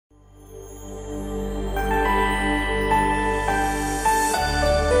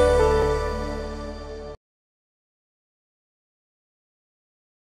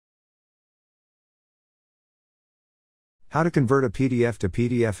How to convert a PDF to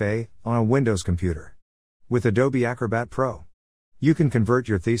PDF-A on a Windows computer. With Adobe Acrobat Pro, you can convert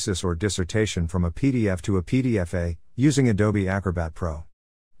your thesis or dissertation from a PDF to a PDF-A using Adobe Acrobat Pro.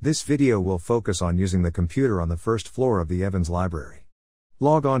 This video will focus on using the computer on the first floor of the Evans Library.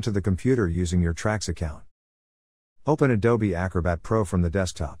 Log on to the computer using your Trax account. Open Adobe Acrobat Pro from the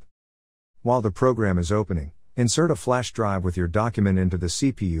desktop. While the program is opening, insert a flash drive with your document into the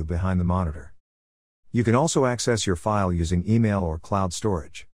CPU behind the monitor. You can also access your file using email or cloud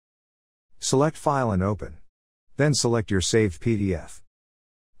storage. Select File and Open. Then select your saved PDF.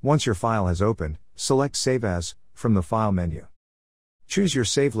 Once your file has opened, select Save As from the File menu. Choose your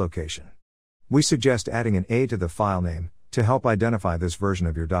save location. We suggest adding an A to the file name to help identify this version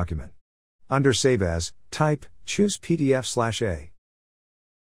of your document. Under Save As, choose PDF/A.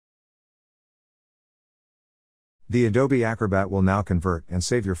 The Adobe Acrobat will now convert and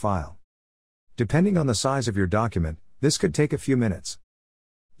save your file. Depending on the size of your document, this could take a few minutes.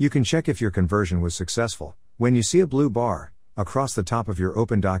 You can check if your conversion was successful when you see a blue bar across the top of your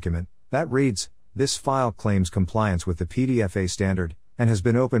open document that reads, "This file claims compliance with the PDF-A standard and has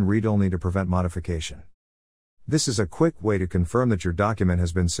been opened read-only to prevent modification." This is a quick way to confirm that your document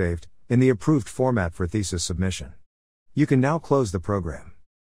has been saved in the approved format for thesis submission. You can now close the program.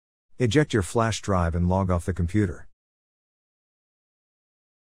 Eject your flash drive and log off the computer.